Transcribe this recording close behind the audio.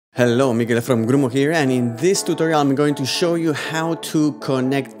Hello, Miguel from Grumo here, and in this tutorial I'm going to show you how to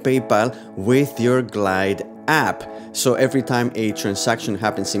connect PayPal with your Glide app. So every time a transaction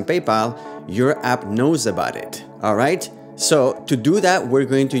happens in PayPal, your app knows about it. Alright, so to do that we're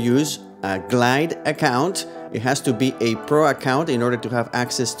going to use a Glide account. It has to be a pro account in order to have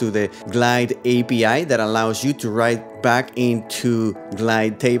access to the Glide API that allows you to write back into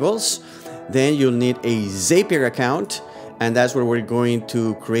Glide tables. Then you'll need a Zapier account, and that's where we're going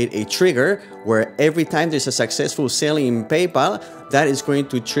to create a trigger where every time there's a successful sale in PayPal, that is going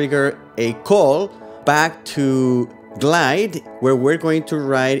to trigger a call back to Glide, where we're going to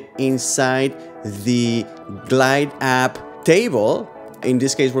write inside the Glide app table. In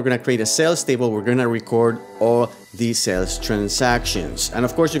this case, we're going to create a sales table. We're going to record all the sales transactions. And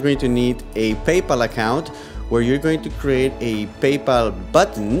of course, you're going to need a PayPal account where you're going to create a PayPal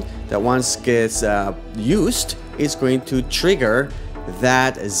button that once gets used, it's going to trigger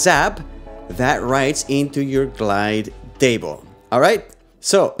that zap that writes into your Glide table. All right.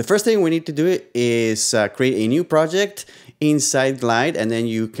 So the first thing we need to do is create a new project inside Glide, and then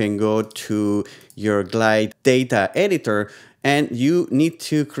you can go to your Glide data editor, and you need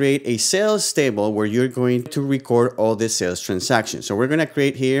to create a sales table where you're going to record all the sales transactions. So we're going to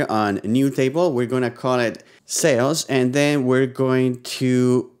create here on new table. We're going to call it sales, and then we're going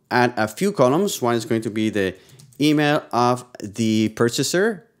to add a few columns. One is going to be the email of the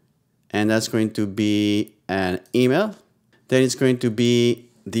purchaser, and that's going to be an email. Then it's going to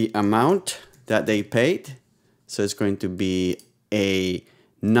be the amount that they paid. So it's going to be a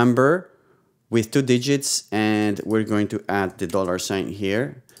number with 2 digits, and we're going to add the $sign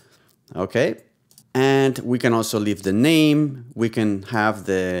here. Okay. And we can also leave the name. We can have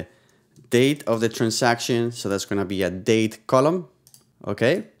the date of the transaction. So that's going to be a date column.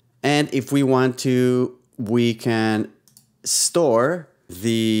 Okay. And if we want to, we can store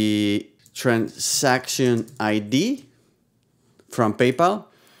the transaction ID from PayPal.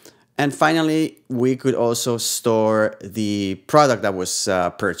 And finally, we could also store the product that was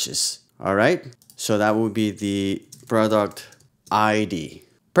purchased. All right. So that would be the product ID.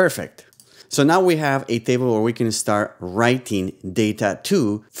 Perfect. So now we have a table where we can start writing data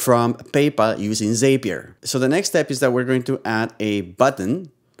to from PayPal using Zapier. So the next step is that we're going to add a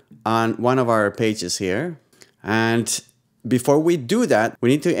button on one of our pages here. And before we do that, we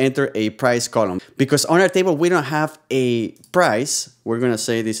need to enter a price column, because on our table, we don't have a price. We're going to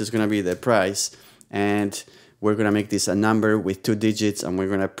say this is going to be the price, and we're going to make this a number with 2 digits, and we're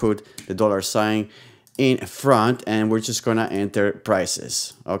going to put the $sign in front, and we're just going to enter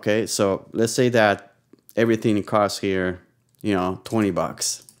prices. Okay. So let's say that everything costs here, you know, 20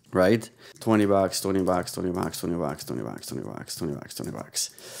 bucks, right? 20 bucks, 20 bucks, 20 bucks, 20 bucks, 20 bucks, 20 bucks, 20 bucks, 20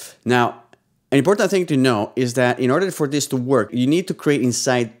 bucks. Now, an important thing to know is that in order for this to work, you need to create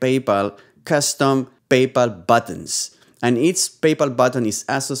inside PayPal custom PayPal buttons. And each PayPal button is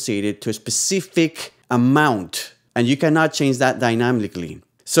associated to a specific amount, and you cannot change that dynamically.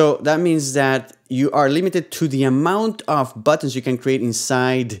 So that means that you are limited to the amount of buttons you can create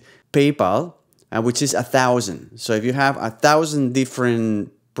inside PayPal, which is 1,000. So if you have 1,000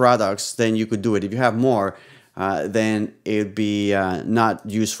 different products, then you could do it. If you have more, then it'd be not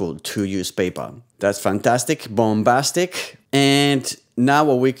useful to use PayPal. That's fantastic, bombastic. And now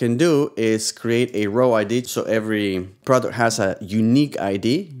what we can do is create a row ID. So every product has a unique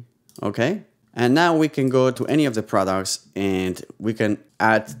ID. Okay. And now we can go to any of the products, and we can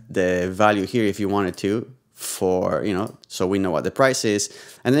add the value here if you wanted to, for, you know, so we know what the price is.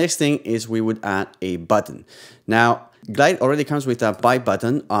 And the next thing is we would add a button. Now, Glide already comes with a buy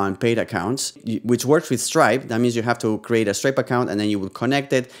button on paid accounts, which works with Stripe. That means you have to create a Stripe account, and then you will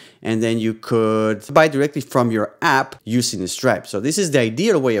connect it, and then you could buy directly from your app using Stripe. So this is the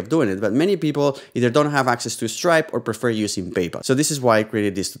ideal way of doing it, but many people either don't have access to Stripe or prefer using PayPal. So this is why I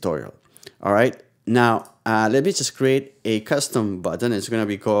created this tutorial. All right. Now, let me just create a custom button. It's going to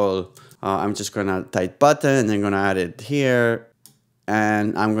be called, I'm just going to type button, and then I'm going to add it here,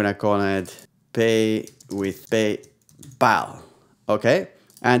 and I'm going to call it Pay with PayPal. Okay.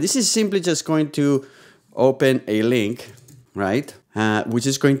 And this is simply just going to open a link, right? Which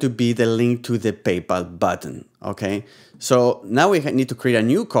is going to be the link to the PayPal button. Okay. So now we need to create a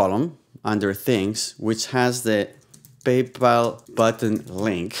new column under things, which has the PayPal button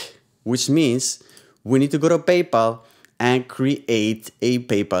link, which means we need to go to PayPal and create a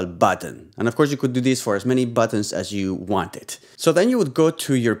PayPal button. And of course, you could do this for as many buttons as you wanted. So then you would go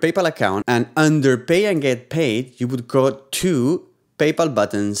to your PayPal account, and under Pay and Get Paid, you would go to PayPal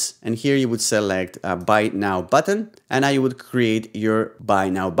buttons, and here you would select a Buy Now button, and now you would create your Buy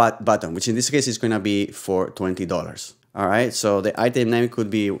Now button, which in this case is going to be for $20. All right, so the item name could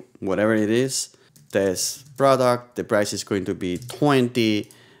be whatever it is. This product, the price is going to be 20.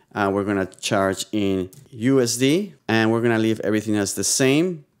 We're gonna charge in USD, and we're gonna leave everything as the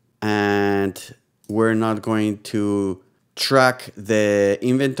same. And we're not going to track the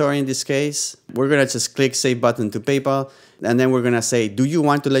inventory in this case. We're gonna just click Save button to PayPal. And then we're gonna say, do you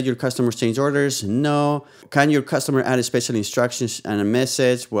want to let your customers change orders? No. Can your customer add special instructions and a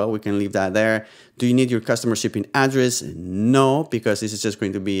message? Well, we can leave that there. Do you need your customer shipping address? No, because this is just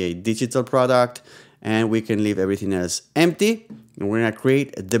going to be a digital product, and we can leave everything else empty. And we're gonna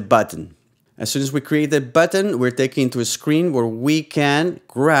create the button. As soon as we create the button, we're taken to a screen where we can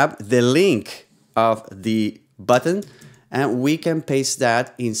grab the link of the button and we can paste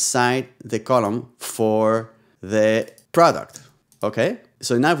that inside the column for the product. Okay,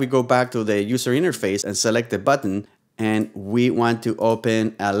 so now if we go back to the user interface and select the button and we want to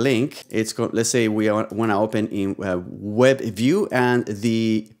open a link, let's say we want to open in web view, and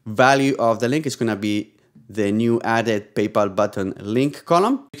the value of the link is going to be the new added PayPal button link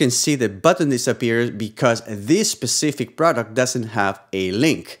column. You can see the button disappears because this specific product doesn't have a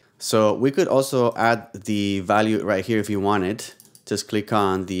link. So we could also add the value right here if you wanted. Just click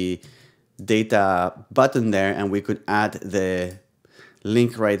on the data button there and we could add the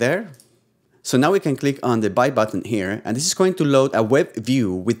link right there. So now we can click on the buy button here, and this is going to load a web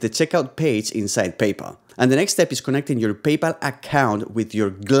view with the checkout page inside PayPal. And the next step is connecting your PayPal account with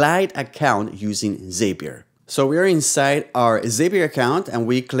your Glide account using Zapier. So we are inside our Zapier account and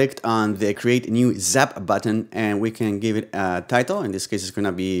we clicked on the create new Zap button, and we can give it a title. In this case, it's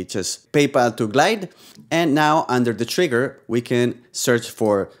gonna be just PayPal to Glide. And now under the trigger, we can search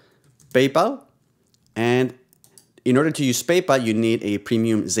for PayPal, and in order to use PayPal, you need a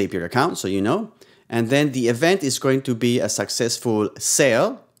premium Zapier account, so you know. And then the event is going to be a successful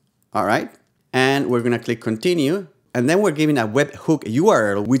sale, all right? And we're gonna click continue, and then we're giving a webhook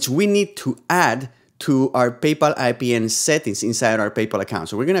URL, which we need to add to our PayPal IPN settings inside our PayPal account.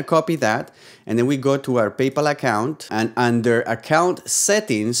 So we're gonna copy that, and then we go to our PayPal account, and under account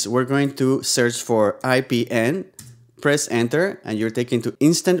settings, we're going to search for IPN, press enter, and you're taken to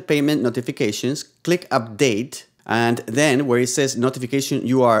instant payment notifications, click update, and then where it says notification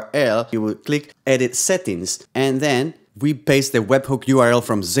URL, you will click edit settings, and then we paste the webhook URL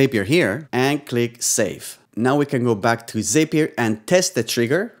from Zapier here and click save. Now we can go back to Zapier and test the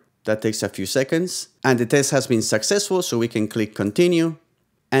trigger. That takes a few seconds, and the test has been successful, so we can click continue.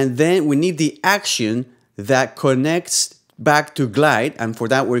 And then we need the action that connects back to Glide, and for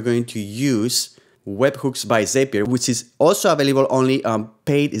that we're going to use Webhooks by Zapier, which is also available only on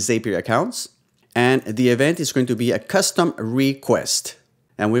paid Zapier accounts. And the event is going to be a custom request.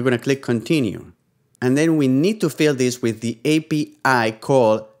 And we're going to click continue. And then we need to fill this with the API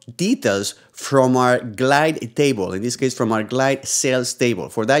call details from our Glide table, in this case from our Glide sales table.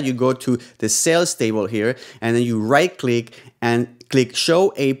 For that, you go to the sales table here, and then you right click and click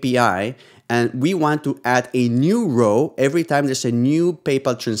show API. And we want to add a new row every time there's a new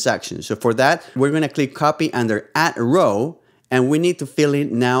PayPal transaction. So for that, we're going to click copy under add row, and we need to fill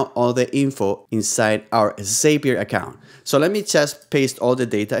in now all the info inside our Zapier account. So let me just paste all the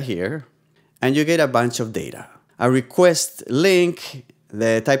data here, and you get a bunch of data. A request link,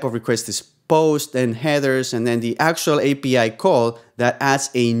 the type of request is post and headers, and then the actual API call that adds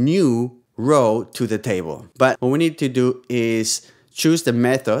a new row to the table. But what we need to do is choose the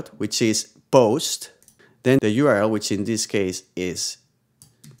method, which is post, then the URL, which in this case is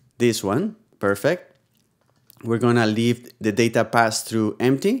this one. Perfect. We're gonna leave the data pass through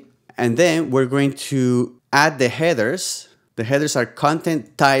empty, and then we're going to add the headers. The headers are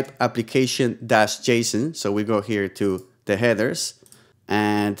content type application -JSON. So we go here to the headers,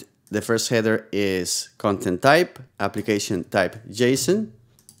 and the first header is content type application type JSON.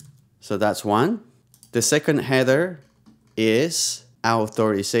 So that's one. The second header is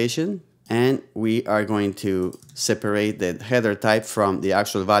authorization, and we are going to separate the header type from the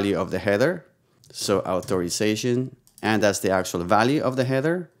actual value of the header. So authorization, and that's the actual value of the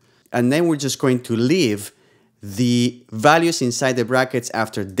header. And then we're just going to leave the values inside the brackets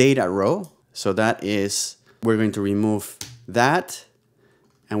after data row. So that is, we're going to remove that,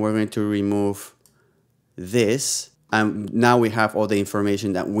 and we're going to remove this. And now we have all the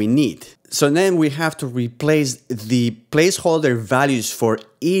information that we need. So then we have to replace the placeholder values for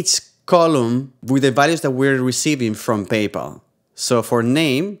each column with the values that we're receiving from PayPal. So for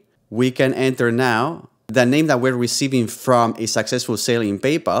name, we can enter now the name that we're receiving from a successful sale in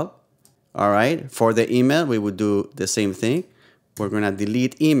PayPal. All right. For the email, we would do the same thing. We're going to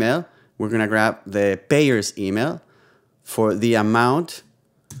delete email. We're going to grab the payer's email. For the amount,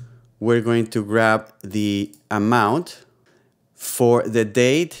 we're going to grab the amount. For the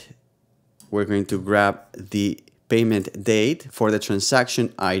date, we're going to grab the payment date. For the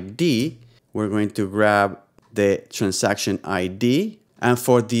transaction ID, we're going to grab the transaction ID. And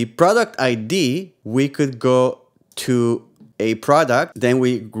for the product ID, we could go to a product, then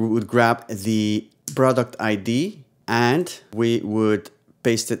we would grab the product ID and we would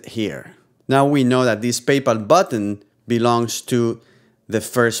paste it here. Now we know that this PayPal button belongs to the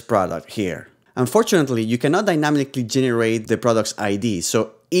first product here. Unfortunately, you cannot dynamically generate the product's ID,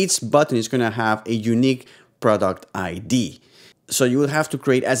 so each button is going to have a unique product ID. So you will have to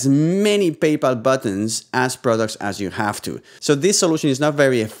create as many PayPal buttons as products as you have to. So this solution is not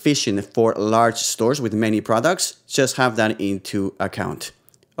very efficient for large stores with many products. Just have that into account.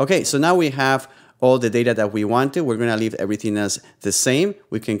 Okay, so now we have all the data that we wanted. We're gonna leave everything as the same.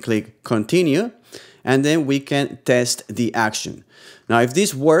 We can click continue, and then we can test the action. Now, if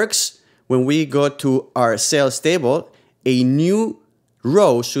this works, when we go to our sales table, a new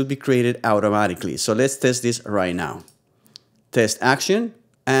row should be created automatically. So let's test this right now. Test action,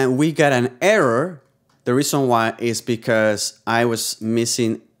 and we got an error. The reason why is because I was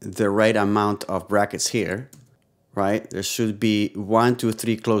missing the right amount of brackets here, right? There should be 1, 2,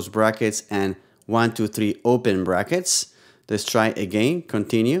 3 closed brackets and 1, 2, 3 open brackets. Let's try again,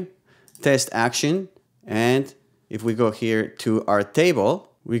 continue, test action, and if we go here to our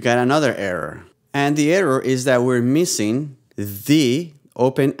table, we got another error. And the error is that we're missing the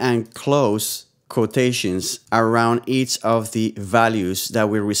open and close quotations around each of the values that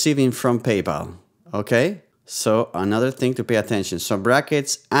we're receiving from PayPal. Okay, so another thing to pay attention. So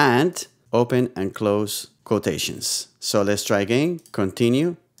brackets and open and close quotations. So let's try again,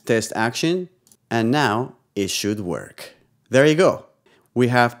 continue, test action, and now it should work. There you go. We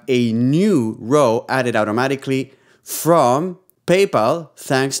have a new row added automatically from PayPal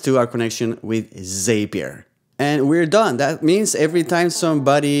thanks to our connection with Zapier. And we're done. That means every time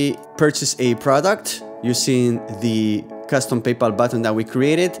somebody purchases a product using the custom PayPal button that we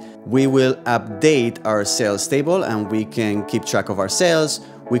created, we will update our sales table and we can keep track of our sales.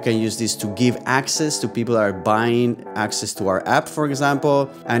 We can use this to give access to people that are buying access to our app, for example.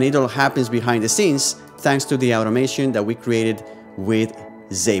 And it all happens behind the scenes thanks to the automation that we created with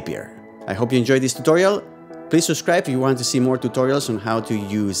Zapier. I hope you enjoyed this tutorial. Please subscribe if you want to see more tutorials on how to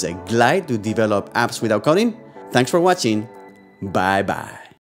use Glide to develop apps without coding. Thanks for watching. Bye-bye.